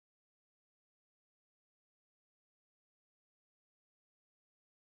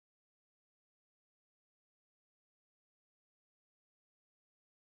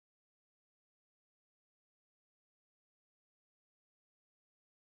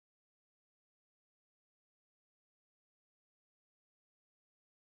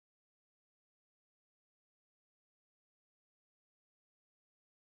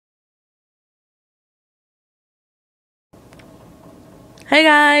Hey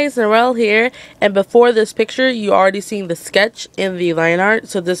guys, Narelle here, and before this picture, you already seen the sketch in the line art,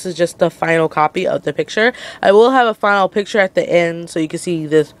 so this is just the final copy of the picture. I will have a final picture at the end, so you can see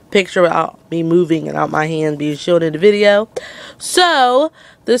this picture without me moving and out my hand being shown in the video. So,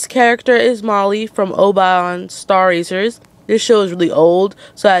 this character is Molly from Oban Star Racers. This show is really old,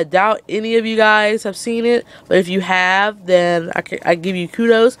 so I doubt any of you guys have seen it. But if you have, then I give you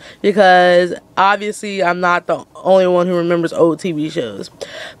kudos, because obviously I'm not the only one who remembers old TV shows.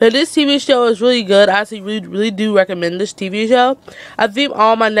 But this TV show is really good. I actually really do recommend this TV show. I think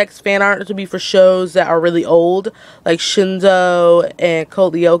all my next fan art will be for shows that are really old, like Shinzo and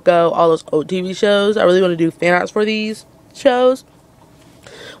Code Lyoko, all those old TV shows. I really want to do fan arts for these shows.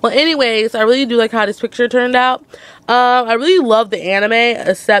 Well, anyways, I really do like how this picture turned out. I really love the anime,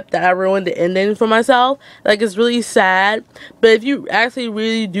 except that I ruined the ending for myself. Like, it's really sad. But if you actually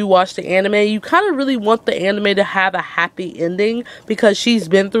really do watch the anime, you kind of really want the anime to have a happy ending, because she's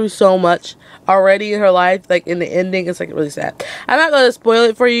been through so much already in her life. Like, in the ending, it's like really sad. I'm not going to spoil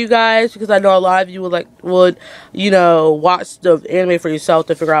it for you guys, because I know a lot of you would watch the anime for yourself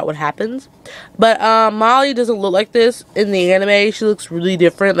to figure out what happens. But Molly doesn't look like this in the anime. She looks really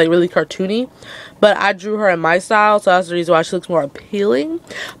different, like really cartoony. But I drew her in my style, so that's the reason why she looks more appealing.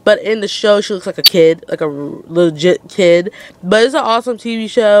 But in the show, she looks like a kid, like a legit kid. But it's an awesome TV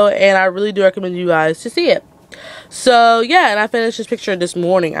show, and I really do recommend you guys to see it. So, yeah, and I finished this picture this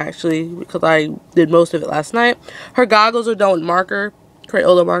morning, actually, because I did most of it last night. Her goggles are done with marker,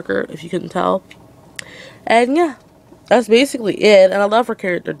 Crayola marker, if you couldn't tell. And, yeah, that's basically it. And I love her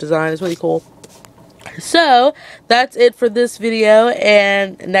character design. It's really cool. So, that's it for this video,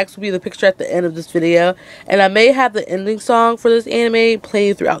 and next will be the picture at the end of this video. And I may have the ending song for this anime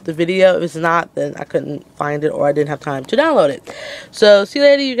playing throughout the video. If it's not, then I couldn't find it, or I didn't have time to download it. So, see you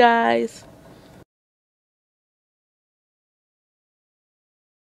later, you guys.